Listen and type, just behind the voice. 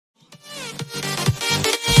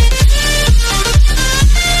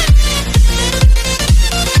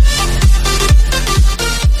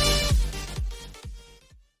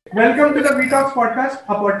Welcome to the We Talks podcast,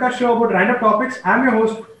 a podcast show about random topics. I'm your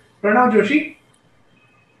host, Pranav Joshi.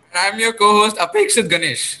 I'm your co-host Apekshith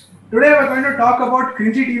Ganesh. Today we're going to talk about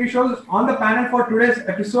cringy TV shows. On the panel for today's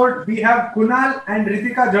episode, we have Kunal and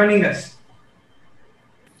Ritika joining us.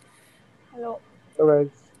 Hello. Alright.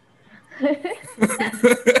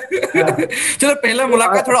 चलो पहला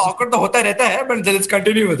मुलाकात थोड़ा awkward तो होता रहता है, but let's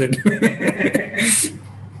continue with it.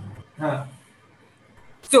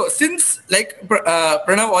 So since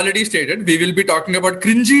Pranav already stated, we will be talking about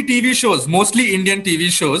cringy TV shows, mostly Indian TV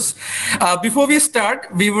shows. Before we start,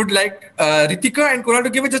 we would like Ritika and Kunal to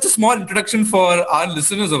give just a small introduction for our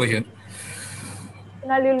listeners over here.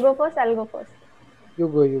 Kunal, you'll go first. I'll go first. You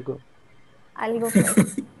go. I'll go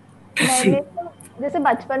first. मैंने तो जैसे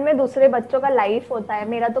बचपन में दूसरे बच्चों का life होता है,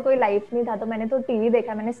 मेरा तो कोई लाइफ नहीं था, तो मैंने तो टीवी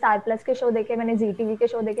देखा, मैंने स्टार प्लस के शो देखे, मैंने जी टीवी के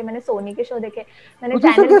शो देखे, मैंने सोनी के शो देखे, मैंने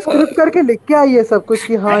चैनल स्क्रिप्ट करके लिख के आई है सब कुछ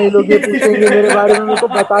कि हाँ ये लोग ये पूछेंगे मेरे बारे में, मेरे को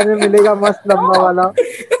बताने मिलेगा मस्त लंबा वाला.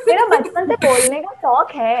 मेरा बचपन से बोलने का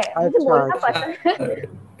शौक है, मुझे बोलना पसंद है.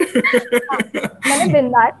 मैंने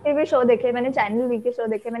बिंदास टीवी शो देखे, मैंने चैनल वी के शो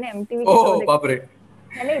देखे, मैंने एमटीवी के शो देखे,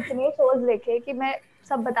 मैंने इतने शोज देखे कि मैं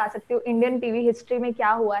सब बता सकती हूँ इंडियन टीवी हिस्ट्री में क्या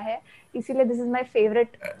हुआ है. इसीलिए this is my favourite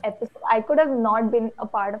episode. I could have not been a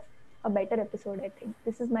part of a better episode. I think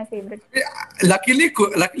this is my favorite. Luckily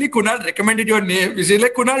Kunal recommended your name. He's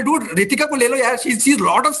like, Kunal dude, Ritika को ले लो यार, she's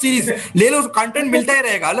lot of series, ले लो, content मिलता ही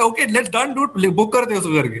रहेगा. Okay, let's done dude, book करते हैं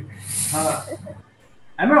उसको करके.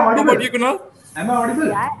 Am I audible? How about you, Kunal? Am I audible?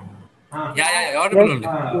 Yeah, audible only.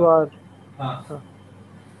 You are.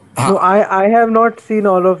 No, I have not seen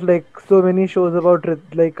all of like so many shows about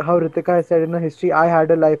like how Ritika has said in her history. I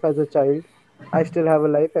had a life as a child. I still have a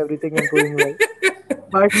life. Everything is going well.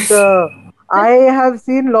 But I have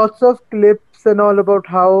seen lots of clips and all about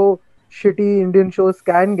how shitty Indian shows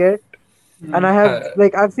can get, and I have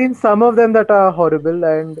I've seen some of them that are horrible,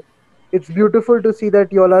 and it's beautiful to see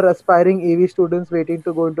that y'all are aspiring AV students waiting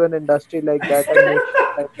to go into an industry like that.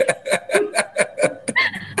 And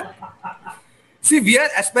See, we are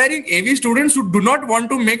aspiring AV students who do not want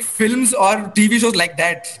to make films or TV shows like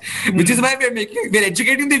that, which is why we're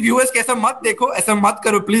educating the viewers. कैसा मत देखो, ऐसा मत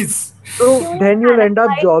करो, please. So then you'll end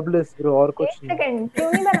up jobless, bro. और कुछ नहीं. Second क्यों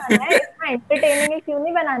नहीं बनाना है? इतना एंटरटेनिंग है, क्यों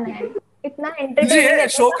नहीं बनाना है? इतना एंटरटेनिंग है.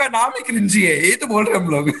 शो का नाम ही क्रिंजी है, ये तो बोल रहे हम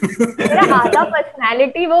लोग. मेरा आधा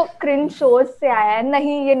पर्सनालिटी वो क्रिंज शोज से आया है.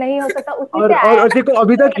 नहीं, ये नहीं हो सकता, उसी से आया है. और देखो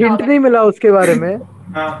अभी तक हिंट नहीं मिला उसके बारे में.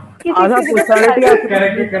 आधा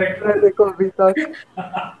पर्सनालिटी करेक्ट देखो अभी तक.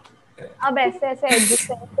 अब ऐसे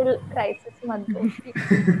एग्जिस्टेंशियल क्राइसिस मत दो.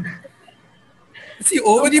 See,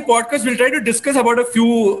 over the podcast, we'll try to discuss about a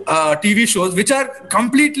few TV shows which are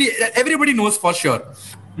completely, everybody knows for sure.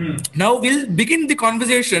 Now, we'll begin the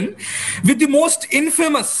conversation with the most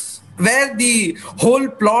infamous, where the whole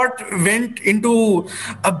plot went into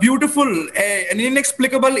a beautiful, an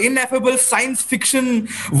inexplicable, ineffable science fiction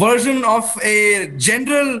version of a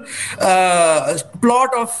general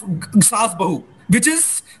plot of Saas Bahu, which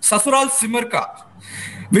is Sasural Simar Ka,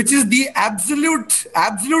 which is the absolute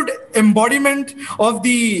embodiment of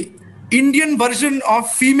the Indian version of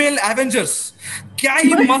female Avengers. Kya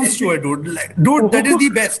hi must show है, dude, that is the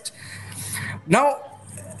best. Now,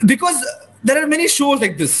 because there are many shows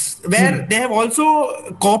like this where they have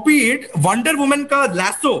also copied Wonder Woman ka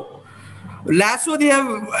Lasso,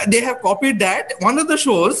 they have copied that, one of the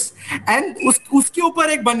shows, and uske upar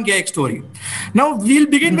ek ban gaya ek story. Now we'll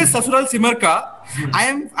begin with Sasural Simar Ka.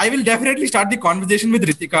 I will definitely start the conversation with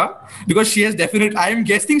Ritika because I am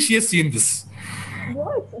guessing she has seen this.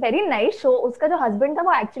 It's very nice show. उसका जो husband था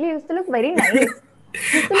वो actually used to look very nice.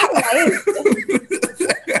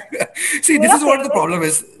 See, this is what the problem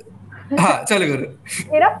is. हाँ, चलो करो.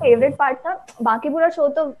 मेरा favourite part था, बाकी पूरा शो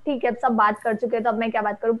तो ठीक है, सब बात कर चुके हैं, तो अब मैं क्या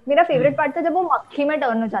बात करूं. मेरा फेवरेट पार्ट था जब वो मक्खी में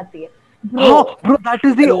टर्न हो जाती है. Bro, that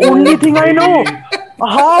is the only thing I know.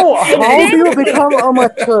 How do you become a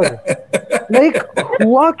मच्छर? Like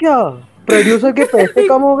हुआ क्या? प्रोड्यूसर के पैसे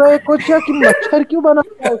कम हो गए कुछ, या कि मच्छर क्यों बना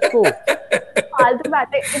उसको? फालतू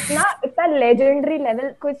बात है. इतना लेजेंडरी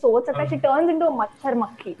लेवल कोई सोच सकता है. शी टर्न्स इनटू अ मच्छर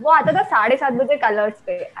मक्खी. वो आता था 7:30 बजे कलर्स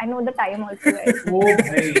पे. I know the time also. ओ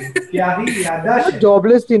भाई क्या ही याददाश्त.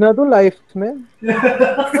 जॉबलेस थी ना तू लाइफ में. अब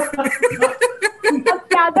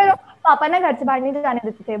क्या करो, पापा ना घर से बाहर नहीं जाने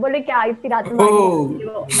देते थे. बोले क्या इतनी रात में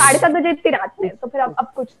 7:30 बजे इतनी रात में, तो फिर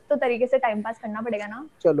अब कुछ तो तरीके से टाइम पास करना पड़ेगा ना.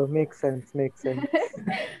 चलो, make sense.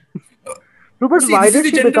 But why did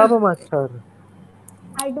she become a machar?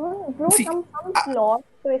 I don't know, some plot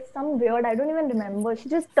twist, some weird, I don't even remember. She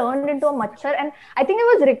just turned into a machar, and I think it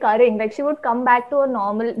was recurring. Like she would come back to a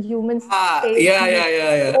normal human state.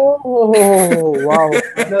 Yeah. Oh, wow.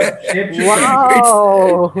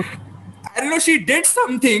 Wow. I don't know, she did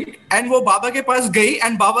something and वो बाबा के पास गई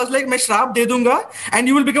and Baba's like मैं श्राप दे दूंगा and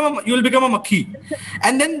you will become a मक्खी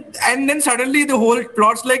and then suddenly the whole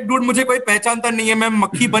plot's like dude मुझे कोई पहचानता नहीं है, मैं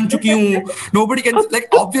मक्खी बन चुकी हूँ, nobody can, like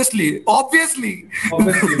obviously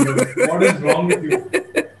what is wrong with you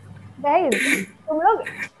guys? तुम लोग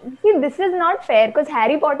see, this is not fair because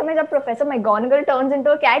Harry Potter में जब Professor McGonagall turns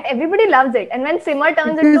into a cat, everybody loves it, and when Simmer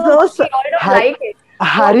turns into a monkey, all don't like it.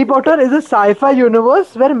 Harry Potter is a sci-fi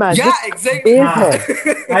universe where magic exactly. base है.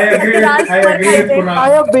 I agree with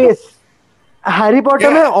Pranav. base. Harry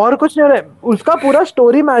Potter में और कुछ नहीं है, उसका पूरा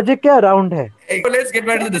story magic के around है. Let's get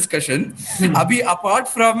back to the discussion. अभी apart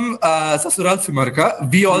from ससुराल सिमर का,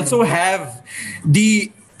 we also have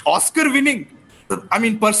the Oscar winning, I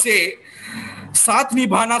mean per se, साथ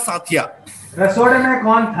निभाना साथिया. रसोड़े में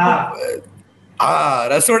कौन था?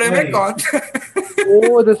 रसोड़े में कौन?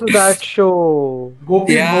 Oh, this is that show.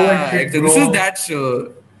 This is that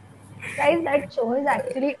show. Guys, that show is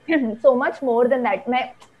actually so much more than that.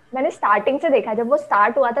 मैंने starting से देखा, जब वो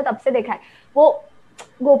start हुआ था तब से देखा है. वो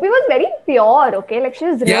Gopi was very pure, okay? Like she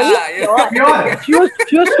was really pure. She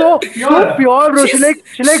was so pure, bro.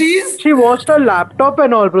 She washed her laptop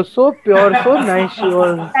and all, bro. So pure, so nice she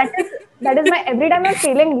was. That is my, every time I'm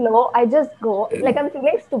feeling low, I just go, like I'm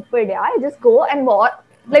feeling stupid, yeah. I just go and watch,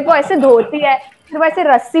 like वो ऐसे धोती है, फिर वो ऐसे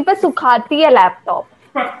रस्सी पे सुखाती है laptop.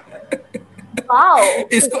 Wow.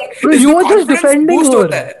 You were just defending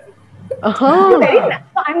her. So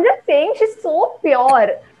I'm just saying she's so pure.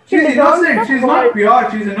 She's innocent. She's not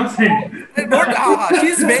pure. She's innocent.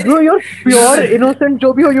 She's very... Bro, you're pure innocent.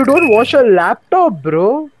 जो भी हो, you don't wash a laptop,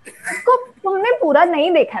 bro. उसको तुमने पूरा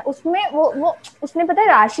नहीं देखा है. उसमें वो उसने पता है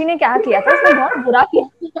राशि ने क्या किया था? उसने बहुत बुरा किया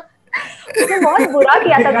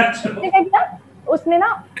था. उसने क्या किया? उसने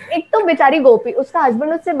ना, एक तो बेचारी गोपी, उसका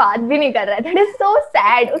हस्बैंड उससे बात भी नहीं कर रहा है. That is so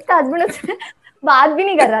sad. उसका हस्बैंड उससे बात भी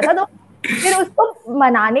नहीं कर रहा था, तो फिर उसको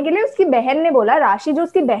मनाने के लिए उसकी बहन ने बोला, राशि जो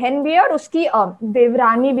उसकी बहन भी है और उसकी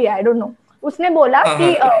देवरानी भी है, आई डोंट नो, उसने बोला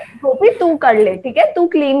कि गोपी तू कर ले, ठीक है, तू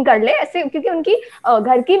क्लीन कर ले ऐसे, क्योंकि उनकी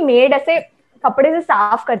घर की मेड ऐसे कपड़े से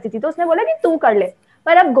साफ करती थी, तो उसने बोला कि तू कर ले.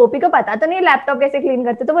 पर अब गोपी को पता तो नहीं लैपटॉप कैसे क्लीन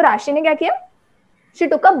करते, तो वो राशि ने क्या किया, शी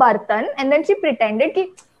टुक अ बर्तन एंड देन शी प्रिटेंडेड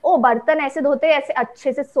कि ओ बर्तन ऐसे धोते हैं, ऐसे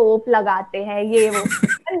अच्छे से सोप लगाते हैं, ये वो.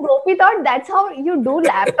 And Gopi thought that's how you do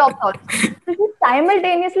laptop also. So she's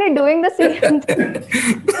simultaneously doing the same thing.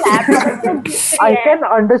 I can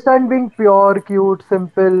understand being pure, cute,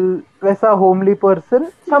 simple, वैसा homely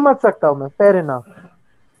person, समझ सकता हूँ मैं, fair enough.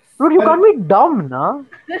 Bro, you can't be dumb, na?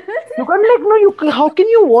 You can't how can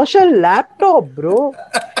you wash a laptop, bro?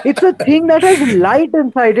 It's a thing that has light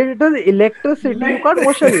inside it. It has electricity. You can't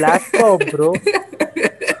wash a laptop, bro.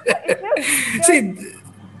 See,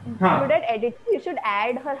 good at editing, you should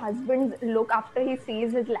add her husband's look after he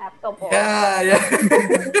sees his laptop. Yeah.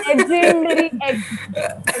 Legendary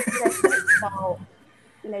wow.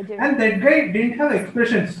 Legendary. And that guy didn't have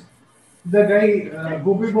expressions. The guy,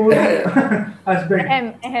 Gopi Bahu's husband.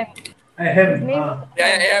 Ahem.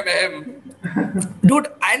 Dude,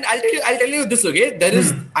 and I'll tell you this, okay?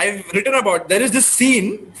 I've written about, there is this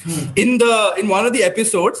scene in one of the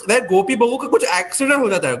episodes where Gopi Bahu ka kuch accident ho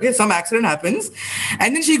jata hai, okay? Some accident happens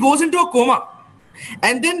and then she goes into a coma.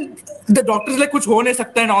 And then the doctor's like kuch ho nahi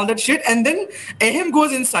sakta and all that shit, and then Ahem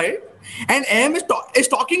goes inside and Ahem is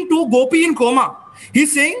talking to Gopi in coma.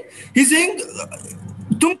 He's saying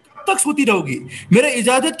तुम तक सोती रहोगी, मेरे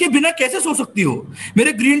इजाजत के बिना कैसे सो सकती हो,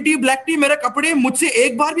 मेरे ग्रीन टी ब्लैक टी मेरे कपड़े मुझसे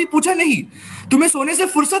एक बार भी पूछा नहीं, तुम्हें सोने से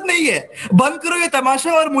फुर्सत नहीं है, बंद करो ये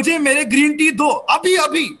तमाशा और मुझे मेरे ग्रीन टी दो अभी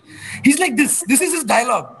अभी. He's like this is his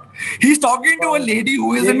dialogue. He's talking to a lady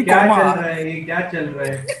who is in coma. क्या चल रहा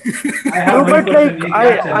है?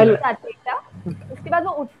 उसके बाद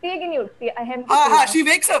वो उठती है कि नहीं उठती है? She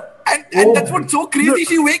wakes up and that's what's so crazy.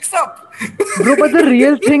 She wakes up. Bro, but the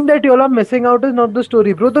real thing that y'all are missing out is not the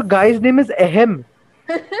story, bro. The guy's name is Ahem.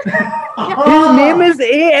 His name is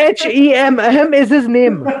Ahem. Ahem is his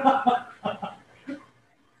name.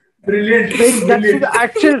 Brilliant. That's the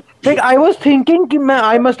actual. I was thinking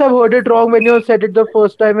I must have heard it wrong when you said it the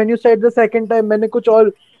first time. When you said the second time, मैंने कुछ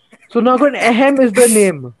और सुना. Ahem is the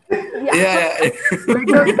name. Yeah.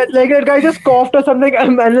 like that guy just coughed or something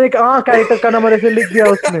and like character का नाम ऐसे लिख दिया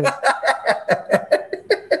उसने.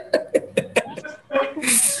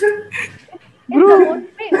 Bro,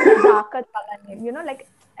 you know, like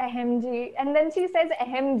Ahemji, and then she says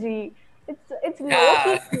Ahemji. It's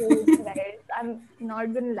low-key cute, guys. I'm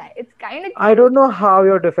not gonna lie. It's kind of. I don't know how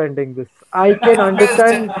you're defending this. I can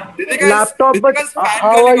understand laptop, but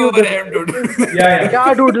how are you?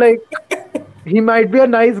 Yeah, dude. Like, he might be a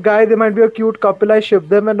nice guy. They might be a cute couple. I ship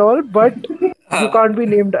them and all, but you can't be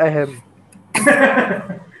named Ahem.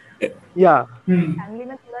 Yeah. Family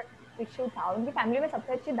में थोड़ा issue था, उनकी family में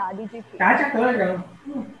सबसे अच्छी दादी जी थी। क्या करेगा?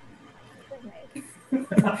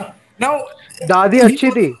 Now दादी अच्छी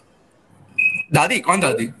थी। दादी कौन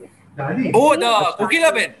दादी? दादी? Oh, the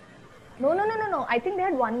Kokila Ben. No. I think they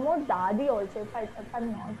had one more दादी also, if I'm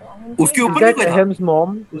not wrong. उसके Is ऊपर भी that कोई था? Ahem's mom?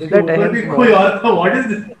 Is उसके that ऊपर भी Ahem's कोई mom? और था? What is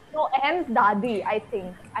this? No, Ahem's दादी, I think.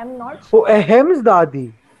 I'm not Oh, sure. Ahem's दादी.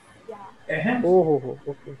 Yeah. अहम? Oh,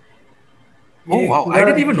 okay. Oh wow, I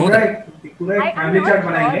didn't even know that. पूरा एक फैमिली चार्ट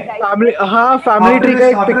बनाएंगे। फैमिली, हाँ, फैमिली ट्री का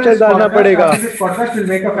एक पिक्चर डालना पड़ेगा। After this podcast will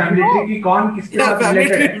make a family tree कि कौन किसके साथ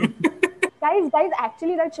related है। Guys,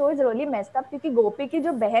 actually that show is really messed up क्योंकि गोपी की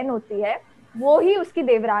जो बहन होती है वो ही उसकी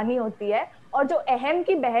देवरानी होती है, और जो अहम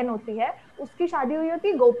की बहन होती है उसकी शादी हुई होती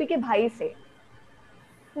है गोपी के भाई से।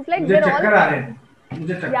 मुझे चक्कर आ रहे हैं,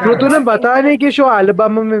 मुझे चक्कर आ ब्रो, रहे तूने हैं। बताया नहीं कि शो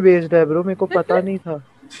अल्बामा में बेस्ड है ब्रो, मेरे को पता नहीं था।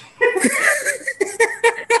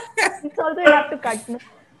 It's also you have to cut me.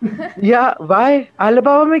 या व्हाई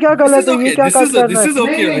अल्बामा में क्या गलत है? ये क्या कट करना This is है?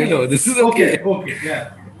 okay, Milo. This is okay. Okay, yeah,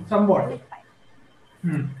 somewhat.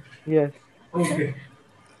 Yes. Okay.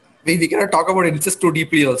 We cannot talk about it just too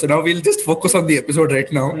deeply also. Now we'll just focus on the episode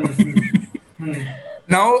right now.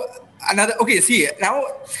 Now another, okay, see, now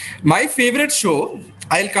my favorite show,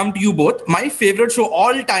 I'll come to you both. My favorite show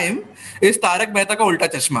all time is Tarak Mehta Ka Ulta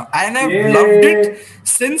Chashma, and I've loved it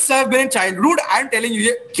since I've been in childhood. I'm telling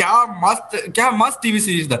you, kya must TV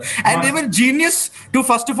series tha. And they were genius to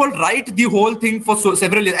first of all write the whole thing for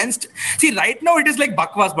several years. And see, right now it is like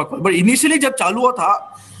bakwas, but initially jab chalu hua tha,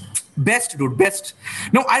 best dude, best.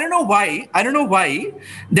 Now I don't know why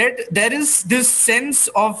that there is this sense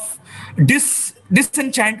of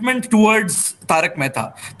disenchantment towards Tarak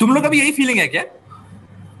Mehta. तुम लोग का भी यही feeling है क्या?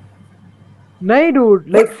 नहीं dude,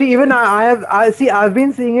 like see, even I've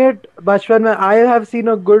been seeing it बचपन में. I have seen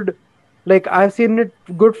a good, like I've seen it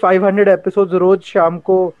good 500 episodes रोज शाम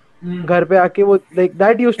को घर पे आके वो, like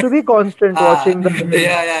that used to be constant watching the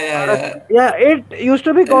yeah, it used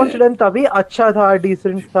to be constant and तभी अच्छा था,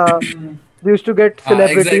 decent था. We used to get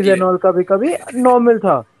celebrities and all, कभी normal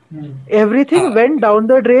था. Everything went down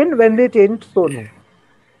the drain when they changed Sonu.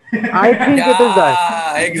 I think it is that.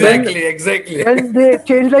 Exactly. When they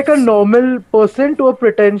changed like a normal person to a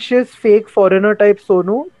pretentious fake foreigner type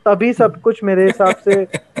Sonu, तभी सब कुछ मेरे हिसाब से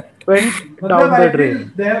went down the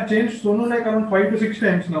drain. They have changed Sonu like around 5 to 6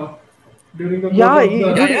 times now during the yeah.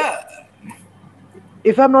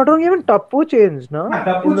 If I'm not wrong, even Tappu changed, no?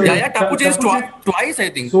 Tappu changed twice, I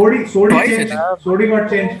think. Sodi changed. Yeah. Sodi got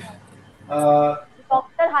changed.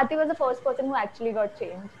 Dr. Hathi was the first person who actually got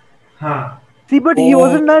changed. हाँ. See, but he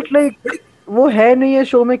wasn't that like, वो है नहीं है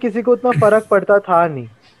show में, किसी को उतना फर्क पड़ता था नहीं.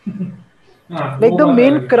 Like the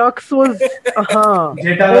main crux was, हाँ.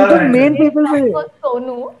 The main people were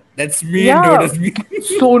Sonu. That's mean, dude. That's mean.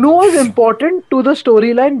 Sonu was important to the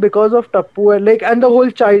storyline because of Tappu and the whole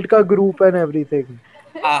child ka group and everything.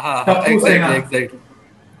 Exactly.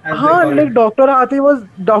 हाँ, like Dr. Hathi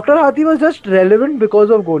was just relevant because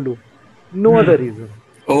of Golu. No other reason.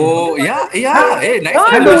 Oh, yeah. Hey, nice.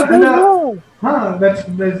 That's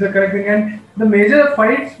the correct thing. And the major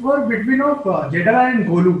fights were between Jethalal and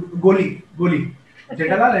Goli.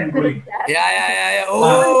 Jethalal and Goli. Yeah.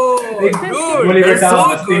 Oh, dude. Goli beta,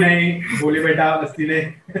 masti nahi. Goli beta, masti nahi.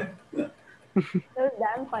 That was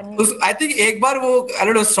damn funny. I think एक बार वो I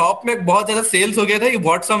don't know shop में बहुत ज़्यादा sales हो गया था. He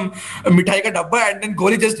bought some मिठाई का डब्बा and then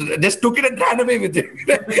Goli just took it and ran away with it.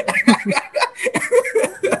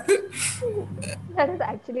 That is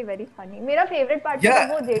actually very funny. मेरा favorite part था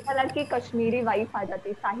वो जेठालाल की कश्मीरी wife आ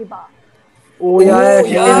जाती साहिबा. Oh yeah,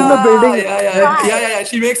 she is in the building. Yeah.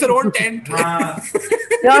 She makes her own tent.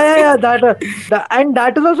 Yeah. And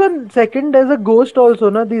that is also second. There's a ghost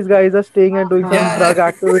also, na. These guys are staying and doing some drug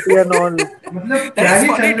activity and all. That's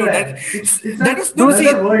funny, dude. That is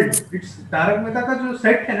another world. It's Tarak Mehta का जो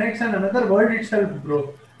set है ना, it's another world itself, bro.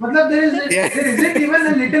 मतलब there isn't even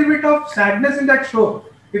a little bit of sadness in that show.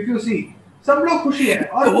 If you see, सब लोग खुशी है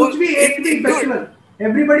और कुछ भी एक भी festival.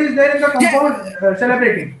 Everybody is there in the compound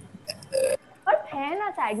celebrating. But है ना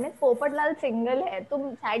sadness. पोपटलाल single है. तुम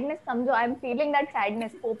sadness समझो. I'm feeling that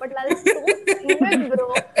sadness. Popatlal so single bro.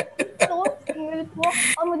 So single वो,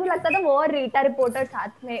 और मुझे लगता था वो और रीटा रिपोर्टर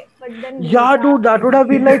साथ में. But then yeah, dude, that would have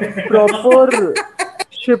been like proper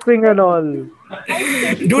shipping and all.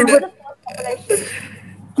 Dude,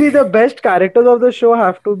 see, the best characters of the show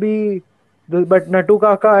have to be Nattu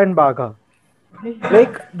Kaka and Bagha.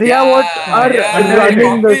 Like they are what are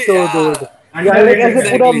running the show, dude. Yeah, like ऐसे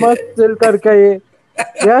पूरा मस्त chill करके ये.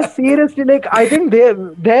 Yeah, seriously, like I think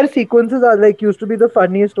their sequences are like used to be the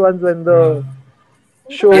funniest ones when the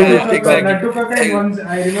shows. Exactly. Nattu Kaka in once,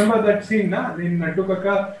 I remember that scene na, in Nattu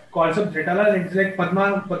Kaka calls up Jethalal and it's like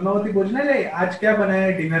Padmavati Bhojna le, आज क्या बनाया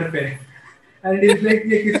है dinner पे? And he's like,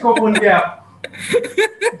 ये किसको phone किया आप?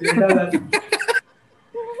 Jethalal.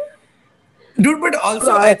 Dude, but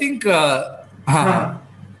also I think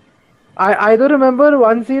I don't remember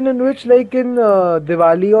one scene in which, like in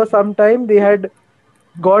Diwali or sometime, they had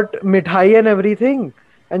got mithai and everything,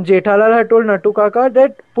 and Jethalal had told Nattu Kaka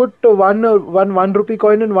that put one rupee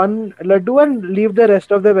coin in one laddu and leave the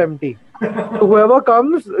rest of them empty. So whoever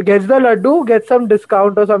comes gets the laddu, gets some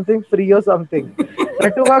discount or something free or something.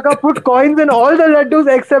 Nattu Kaka put coins in all the laddus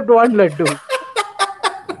except one laddu.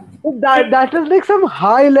 That is like some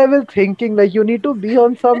high level thinking. Like you need to be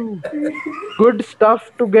on some good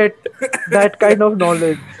stuff to get that kind of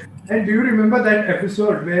knowledge. And do you remember that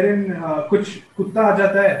episode wherein कुछ कुत्ता आ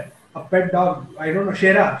जाता है, a pet dog, I don't know,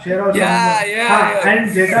 Shera or something. Yeah. And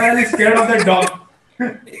Jethalal is scared of the dog.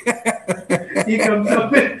 He comes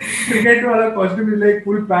up with cricket वाला costume, is like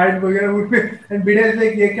full pad वगैरह, and Bida is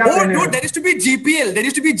like, ये क्या पहने? Oh, dude, there used to be GPL.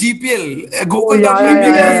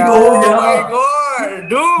 Oh my god,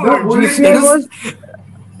 dude. GPL was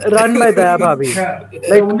run by Daya Bhabhi. Like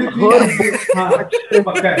the only thing which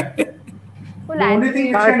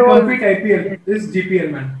can compete IPL is GPL,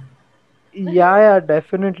 man. Yeah,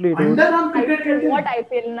 definitely, dude. What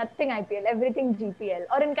IPL? Nothing IPL. Everything GPL.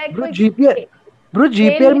 और इनका एक कोई GPL. Bro,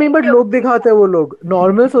 GPL में but लोग दिखाते हैं वो लोग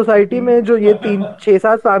नॉर्मल सोसाइटी में जो ये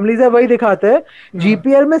 3-6-7 फैमिलीज है वही दिखाते हैं.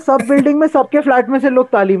 GPL में सब बिल्डिंग में सबके फ्लैट में से लोग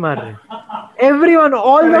ताली मार रहे हैं. Everyone,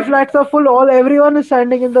 all the flats are full. Everyone is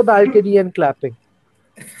standing in the balcony and clapping.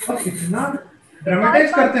 इतना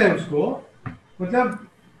ड्रामेटाइज करते हैं उसको, मतलब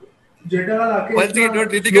Jethalal आके. One thing,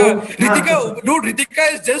 dude, Ritika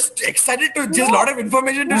is just excited to just lot of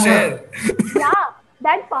information to share. Yeah.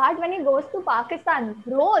 That part when he goes to Pakistan,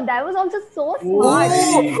 bro, that was also so smart.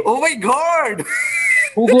 Oh my god!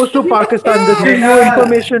 Who goes to Pakistan? This is new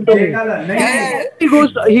information to me.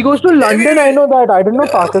 He goes to London. I know that. I don't know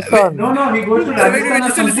Pakistan. No, he goes to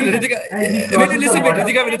Rajasthan. Listen, Ritika.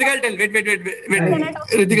 Ritika, I'll tell. Wait.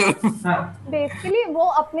 Ritika. Basically, वो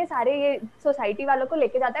अपने सारे ये society वालों को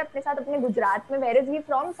लेके जाता है अपने साथ अपने गुजरात में. Where is he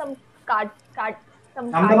from? Some cart.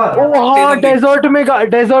 Desert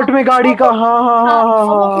में गाड़ी का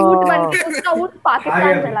ऊंट बन के उसका ऊंट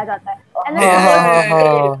पाकिस्तान चला जाता है. एंड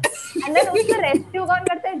देन उसका रेस्क्यू कौन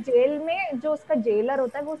करता है? जेल में जो उसका जेलर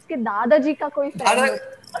होता है वो उसके दादाजी का कोई फ्रेंड होता है.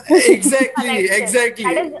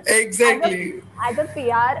 Exactly. As a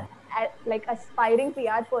PR, like aspiring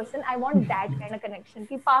PR person, I want that kind of connection.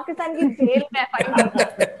 कि पाकिस्तान की जेल में find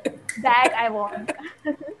that I want.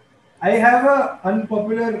 I have a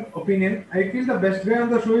unpopular opinion. I feel the best way on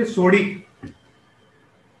the show is Sodi.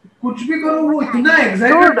 कुछ भी करो वो इतना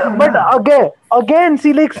excited. Dude, but again,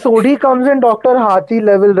 see, like Sodi comes in Dr. Hathi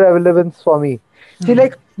level relevance for me. See,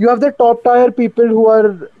 like you have the top tier people who are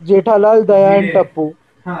Jethalal, Daya, and Tappu.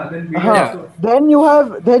 Then you have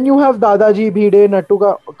Dadaji, Bhide, Nattu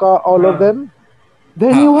ka all of them.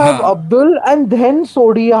 Then you have Abdul, and then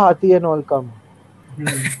Sodi, Hathi, and all come.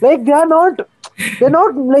 Like they're not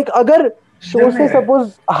like अगर show से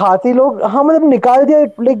suppose हाथी लोग मतलब निकाल दिया,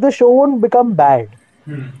 like the show won't become bad.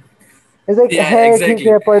 It's like ठीक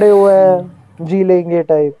है पड़े हुए हैं जी लेंगे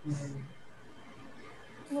टाइप.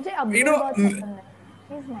 मुझे अब्दुल बहुत पसंद है.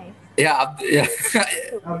 He's nice.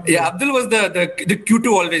 Yeah, Abdul was the cute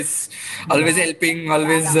always helping,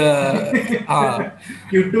 always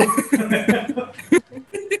cute.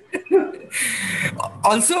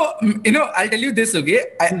 Also, I'll tell you this, okay?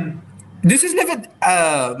 This is never.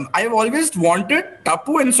 I've always wanted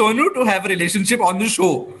Tappu and Sonu to have a relationship on the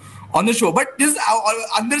show, but this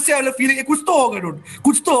अंदर से वाला feeling कुछ तो होगा, dude.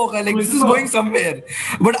 कुछ तो होगा. Like this is going somewhere.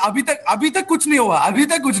 But अभी तक कुछ नहीं हुआ. I'm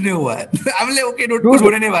like, okay, dude, कुछ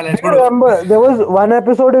होने नहीं वाला है. Remember, there was one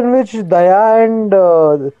episode in which Daya and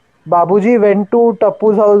Babuji went to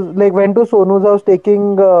Tappu's house, like went to Sonu's house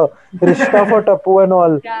taking Rishta for Tappu and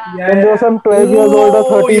all. Yeah. And they were some 12 years old or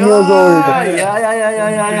 13 years old. Yeah.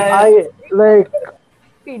 I like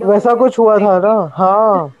वैसा कुछ हुआ था ना.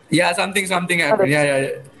 हाँ. Yeah, something happened. Yeah.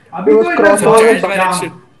 अभी तो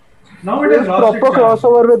crossover. Now it is proper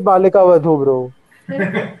crossover with Balika Vadhu, bro.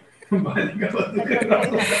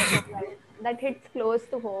 That hits close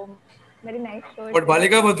to home. Very nice show. But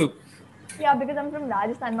Balika Vadhu. Yeah, because I'm from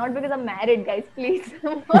Rajasthan, not because I'm married, guys. Please.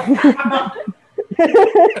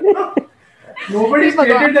 Nobody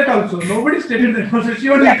stated that also.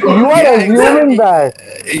 You are assuming that.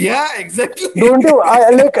 Yeah, exactly. Don't you?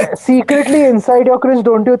 Like secretly inside your Chris,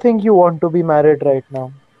 don't you think you want to be married right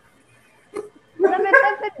now? मतलब इतना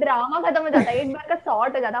फिर drama खत्म हो जाता है, एक बार का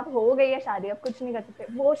sort हो जाता है, अब हो गई है शादी, अब कुछ नहीं कर सकते।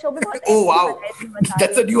 वो शो भी बहुत Oh wow,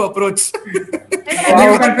 that's a new approach.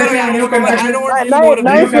 New confession, new confession.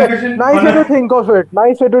 Nice way to think of it.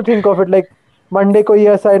 Nice way to think of it. Like Monday को ये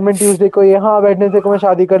असाइनमेंट, ट्यूसडे को ये, हाँ वेडनेसडे को मैं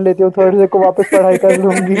शादी कर लेती हूँ, थर्सडे को वापस पढ़ाई कर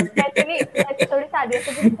लूंगी। ऐसे थोड़ी शादी है,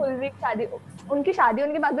 पूरी फुल वीक शादी, उनकी शादी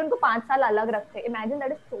उनके बाद उनको 5 साल अलग रखते। Imagine,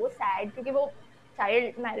 that is so sad, क्योंकि वो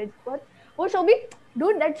चाइल्ड मैरिज बहुत, वो शो भी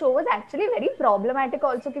dude, that show was actually very problematic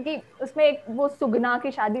also, क्योंकि उसमें एक वो सुगना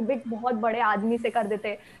की शादी भी बहुत बड़े आदमी से कर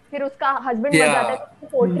देते, फिर उसका हस्बैंड मर जाता है तो उसको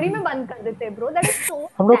पोट्री में बंद कर देते हैं। ब्रो, दैट इज सो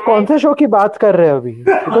हम लोग कौन से शो की बात कर रहे हैं अभी?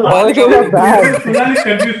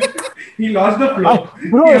 He lost the flow.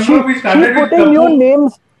 Bro, she's putting new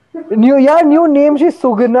names. New names. She's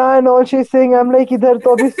Sugna and all she's saying. I'm like, इधर तो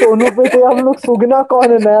अभी सोनू पे थे हम लोग, सुगना कौन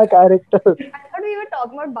है नया character? I thought we were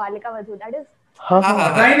talking about Balika Vadhu. That is. हाँ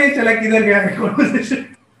पता ही नहीं चला किधर गया कॉन्वर्सेशन।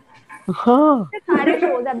 हाँ, सारे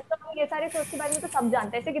शोज, अभी तो हम ये सारे शोज के बारे में तो सब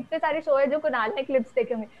जानते हैं। ऐसे कितने सारे शो है जो कुणाल ने क्लिप्स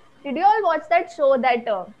देखे होंगे। Did you all watch that show that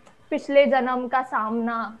पिछले जन्म का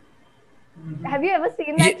सामना? Have you ever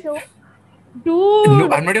seen that show? Dude, No,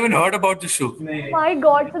 I've not even heard about this show. My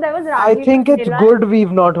God, so there was Rajiv. I think it's good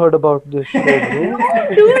we've not heard about this show, bro. No,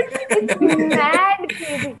 dude, it's mad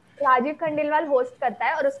crazy. Rajeev Khandelwal host करता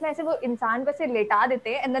है और उसमें ऐसे वो इंसान को ऐसे लेटा देते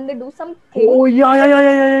हैं and then they do something. Oh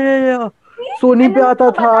yeah. Soni पे आता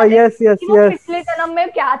था, yes. पिछले जन्म में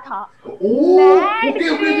क्या था? Okay,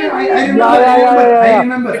 I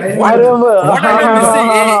remember. What are you missing?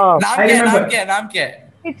 नाम क्या है?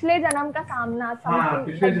 पिछले जन्म का सामना,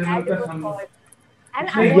 पिछले जन्म का सामना।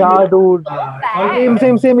 Yeah, dude.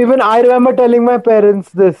 Same. Even I remember telling my parents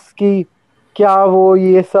this कि क्या वो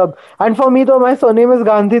ये सब, and for me तो my surname is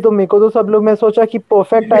गांधी, तो मेरे को तो सब लोग, मैं सोचा कि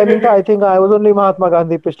perfect timing था। I think I was only Mahatma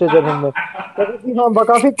Gandhi पिछले जन्म में। हाँ,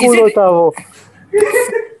 काफी cool होता वो।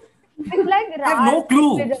 It's like I have no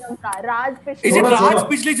clue. पिछले जन्म का, राज Is it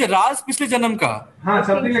राज पिछले जन्म का? हाँ,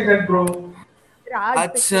 something like that, bro.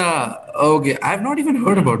 अच्छा, okay. I have not even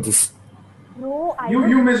heard about this. Bro,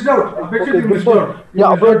 you missed out. Apekshith, you missed out.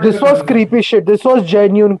 Yeah, bro, this was creepy shit. This was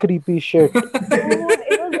genuine creepy shit. Dude,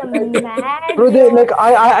 it was mad. Bro, they like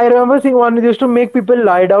I remember seeing one. They used to make people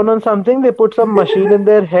lie down on something. They put some machine in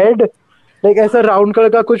their head, like ऐसा round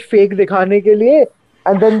color का कुछ fake दिखाने के लिए,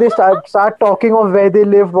 and then they start talking of where they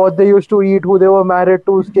lived, what they used to eat, who they were married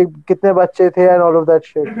to, उसके कितने बच्चे थे, and all of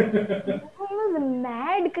that shit. It was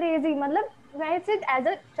mad crazy. मतलब when I said as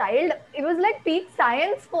a child, it was like peak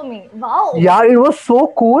science for me. Wow. Yeah, it was so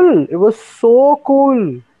cool. This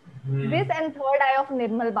and Third Eye of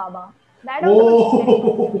Nirmal Baba. That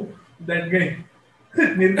that guy.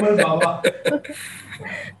 Nirmal Baba.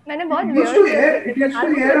 मैंने बहुत it used to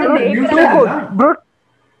air on news channel. Bro,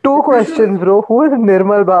 2 questions, bro. Who is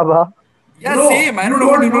Nirmal Baba? Yeah, bro, same. I don't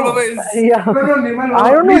know who Nirmal Baba is. Yeah. No, Nirmal Baba.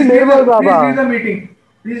 I don't know Nirmal Baba.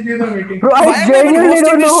 Please leave the meeting. Bro, I genuinely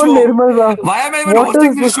don't know who Nirmal Baba. Why am I even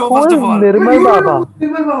hosting this show, first of all? Nirmal Baba?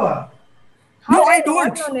 Nirmal Baba. No, I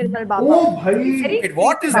don't. Nirmal Baba. Oh, bhai. Wait,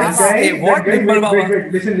 what is this? Hey, what Nirmal Baba? Wait.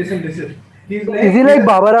 Listen. Is he like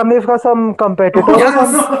Baba Ramdev ka some competitor? Yeah, I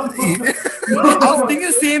was thinking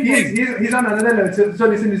the same thing. He's on another level. So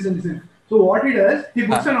listen. So what he does, he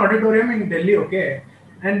books an auditorium in Delhi, okay?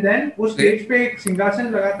 And then वो stage पे एक सिंहासन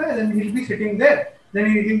लगाता है, then he'll be sitting there. Then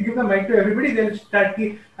he'll give the mic to everybody. They'll start कि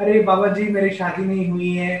अरे बाबा जी मेरी शादी नहीं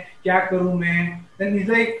हुई है, क्या करूँ मैं? Then he's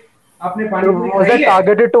like आपने पानी पूरी खाई है? Was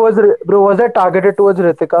that targeted towards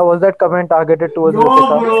Ritika? Was that comment targeted towards Ritika?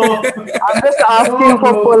 No, bro. I'm just asking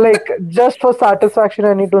for like just for satisfaction.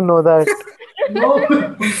 I need to know that. No,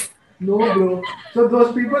 bro. So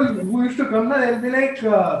those people who used to come, they'll be like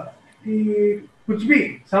कुछ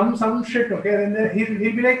भी some shit, okay? Then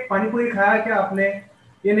he'll be like पानी पूरी खाया क्या आपने?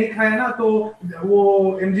 ये नहीं खाया ना, तो वो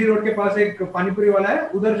MG रोड के पास एक पानी पूरी वाला है,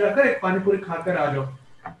 उधर जाकर एक पानी पूरी खाकर आ जाओ.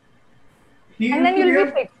 And then you'll be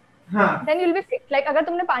fixed. हाँ. Then you'll be fixed. Like अगर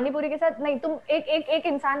तुमने पानी पूरी के साथ नहीं, तुम एक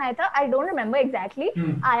इंसान आया था, I don't remember exactly.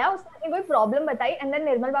 आया, उसने कोई प्रॉब्लम बताई, and then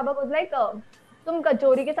Nirmal Baba was like तुम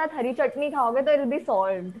कचौरी के साथ हरी चटनी खाओगे तो it'll be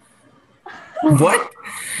solved. What?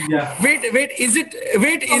 Yeah. Wait, is it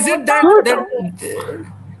that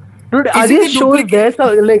Dude, are these shows there?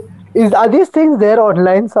 Like, are these things there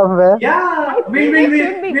online somewhere? Yeah,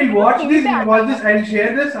 we'll watch this. I'll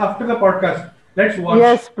share this after the podcast. Let's watch.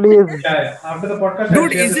 Yes, please. Yeah. After the podcast.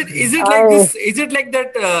 Dude, is it like this? Is it like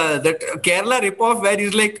that Kerala ripoff where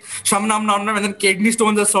he's like sham nam nam nam and then kidney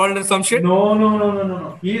stones are salt or some shit?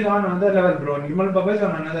 No. He's on another level, bro. Nirmal Baba is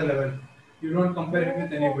on another level. You don't compare him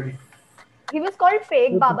with anybody. He was called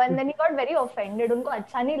fake Baba and then he got very offended. उनको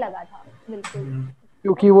अच्छा नहीं लगा था बिल्कुल.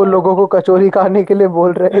 क्योंकि वो लोगों को कचौरी खाने के लिए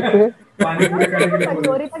बोल रहे थे।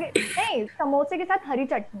 कचौरी नहीं, समोसे के साथ हरी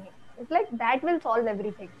chutney, it's like that will solve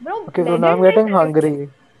everything bro. Okay, so now I'm getting hungry.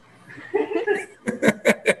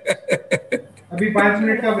 अभी 5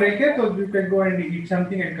 मिनट का ब्रेक है, तो you can go and eat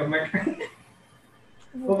something and come back.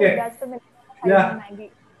 Okay. Maggi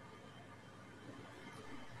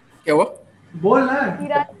क्या हुआ? बोल ना।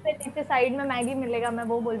 हीरा से नीचे साइड में मैगी मिलेगा, मैं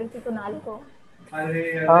वो बोल रही थी कुणाल को। अरे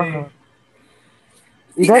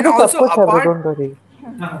इधर तो सब कुछ है, डोंट वरी।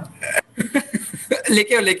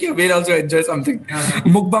 लेके we'll also enjoy something.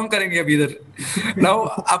 Mukbang करेंगे अभी इधर. Now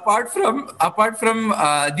apart from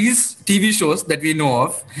these TV shows that we know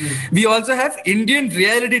of, we also have Indian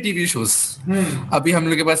reality TV shows. अभी हम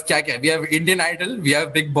लोग के पास क्या we have Indian Idol, we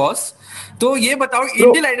have Big Boss. तो ये बताओ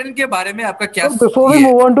Indian Idol के बारे में आपका क्या? Before we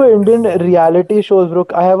move on to Indian reality shows, bro,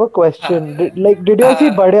 I have a question. Did you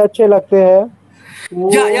see बड़े अच्छे लगते हैं?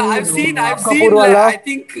 Yeah, I've seen. Like, I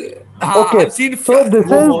think. Okay. I've seen. So this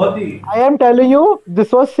is. I am telling you,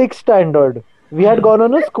 this was 6th standard. We had gone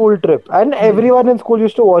on a school trip, and everyone in school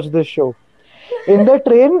used to watch this show. In the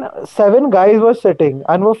train, 7 guys were sitting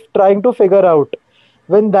and were trying to figure out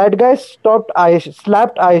when that guy slapped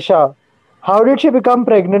Aisha. How did she become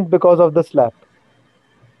pregnant because of the slap?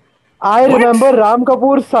 I remember Ram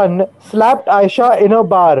Kapoor's son slapped Aisha in a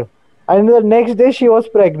bar, and the next day she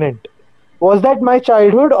was pregnant. Was that my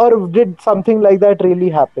childhood, or did something like that really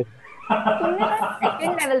happen? तुमने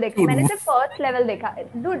second level देखा, मैंने सिर्फ first level देखा।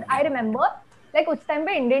 Dude, I remember like उस time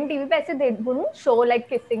पे Indian TV पे ऐसे देखूं show like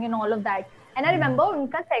kissing and all of that, and I remember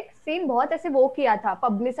उनका सेक्स सीन बहुत ऐसे वो किया था,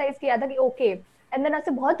 पब्लिसाइज किया था कि ओके, एंड देन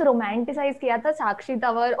ऐसे बहुत रोमांटिसाइज किया था साक्षी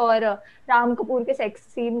तंवर और राम कपूर के सेक्स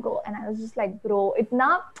सीन को, and I was just like bro इतना,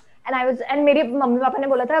 एंड मेरी मम्मी पापा ने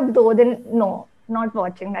बोला था अब 2 दिन no not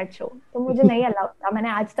watching that show, तो मुझे नहीं अलाउड था, मैंने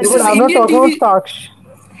आज तक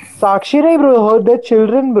साक्षी नहीं ब्रो, द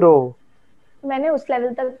चिल्ड्रन ब्रो, मैंने उस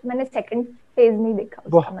लेवल तक, मैंने सेकंड फेज नहीं देखा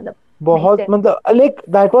उसका, मतलब बहुत मतलब like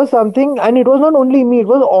that was something, and it was not only me, it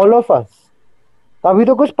was all of us. अभी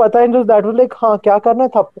तो कुछ पता नहीं, दैट वाज लाइक हाँ क्या करना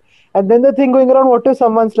था, and then the thing going around, what if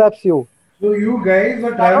someone slaps you, so you guys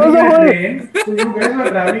were traveling in a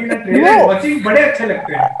train and watching बड़े अच्छे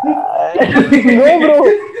लगते हैं। No bro,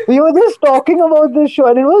 we were just talking about this show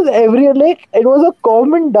and it was it was a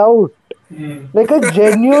common doubt. Like a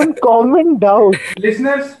genuine common doubt.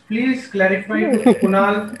 Listeners, please clarify to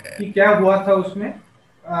Kunal कि क्या हुआ था उसमें.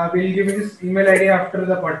 We'll give his email ID after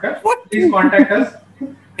the podcast. Please contact us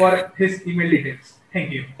for his email details.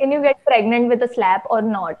 Thank you. Can you get pregnant with a slap or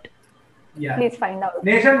not? Yeah. Please find out.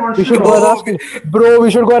 Nation wants we should go and ask, bro.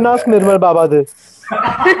 We should go and ask Nirmal Baba this.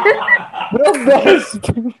 Bro, best.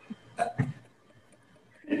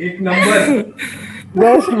 एक number.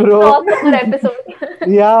 Best bro. Episode.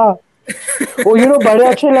 Yeah. Oh, you know, बड़े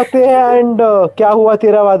अच्छे लगते हैं, and क्या हुआ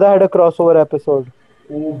तेरा वादा had a crossover episode.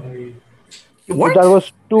 Oh भाई. What? That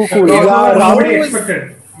was too cool. Yeah, nobody expected.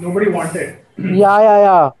 Nobody wanted.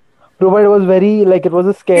 Yeah. Bro, but it was very like it was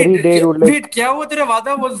a scary day. Wait, क्या हुआ तेरा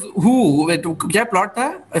वादा was who? Wait, क्या plot था?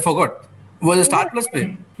 I forgot. Was it Star Plus पे?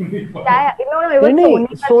 Yeah, no, it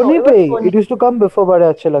was Sony पे. It used to come before बड़े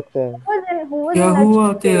अच्छे लगते हैं. क्या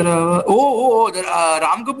हुआ तेरा? Oh,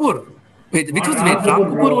 Ram Kapoor. Wait, which was Ram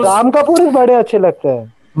Kapoor was? Ram Kapoor is बड़े अच्छे लगते हैं.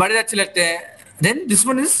 बड़े अच्छे लगते हैं. Then this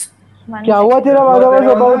one is? क्या हुआ तेरा वादा was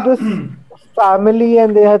about this family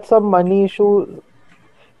and they had some money issue.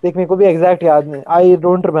 देख मेरे को भी exact याद नहीं. I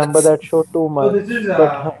don't remember that show too much. So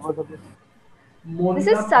this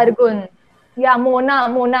is Sargun. Yeah, Mona,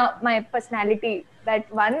 my personality, that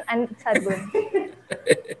one, and Sargun.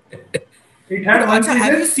 It had one season.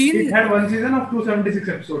 Have you seen? It had one season of 276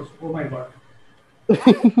 episodes. Oh my god.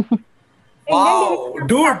 Wow,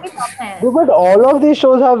 dude. But all of these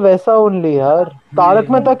shows have वैसा only यार. तारक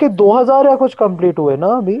मेहता के 2000 या कुछ complete हुए ना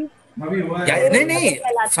अभी? अभी हुआ है. नहीं.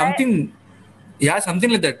 Something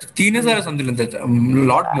like that. 3000 or something like that. A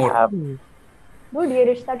lot more. Dude, ये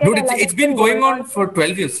रिश्ता क्या? Dude, it's been going on for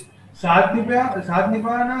 12 years. साथ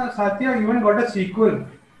निभाना साथिया even got a sequel.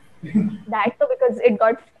 That too because it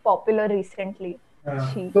got popular recently.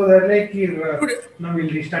 So they're like, now we'll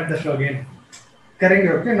restart the show again. करेंगे,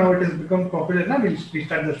 okay? Now it has become popular. Now we'll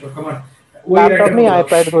restart the show. Come on. Laptop नहीं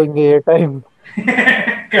iPad होंगे ये time.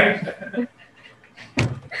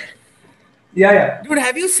 Yeah. Dude,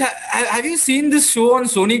 have you seen this show on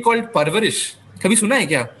Sony called Parvarish? कभी सुना है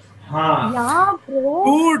क्या? हाँ. Yeah,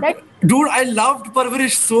 bro. Dude, I loved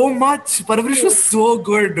Parvarish so much. Parvarish was so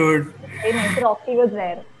good, dude. Rocky was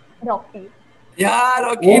there. Rocky. Yeah,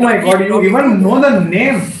 Rocky. Oh my god, you even know the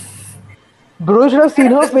name. Bro, should have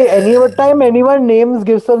seen her face. Any time anyone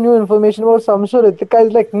gives some new information about some show, Ritika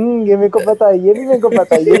is like, ये मेरे को पता है, ये भी मेरे को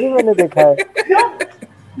पता है, ये भी मैंने देखा है.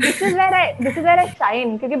 This is where I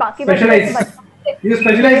shine, क्योंकि बाकी You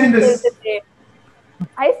specialize in this.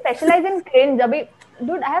 I specialize in cringe.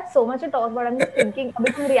 Dude, I have so much to talk about. I'm just thinking.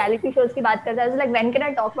 अभी तुम reality shows की बात करते हैं. I was like, when can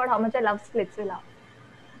I talk about how much I love Splitsvilla?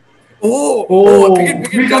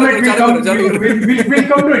 We'll come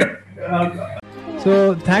to it.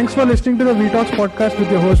 So, thanks for listening to the VTalks podcast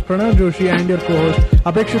with your host Pranav Joshi and your co-host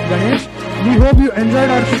Apekshith Ganesh. We hope you enjoyed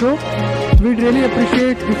our show. We'd really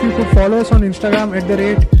appreciate if you could follow us on Instagram @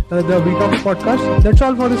 the VTalks podcast. That's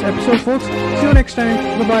all for this episode, folks. See you next time.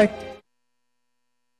 Bye-bye.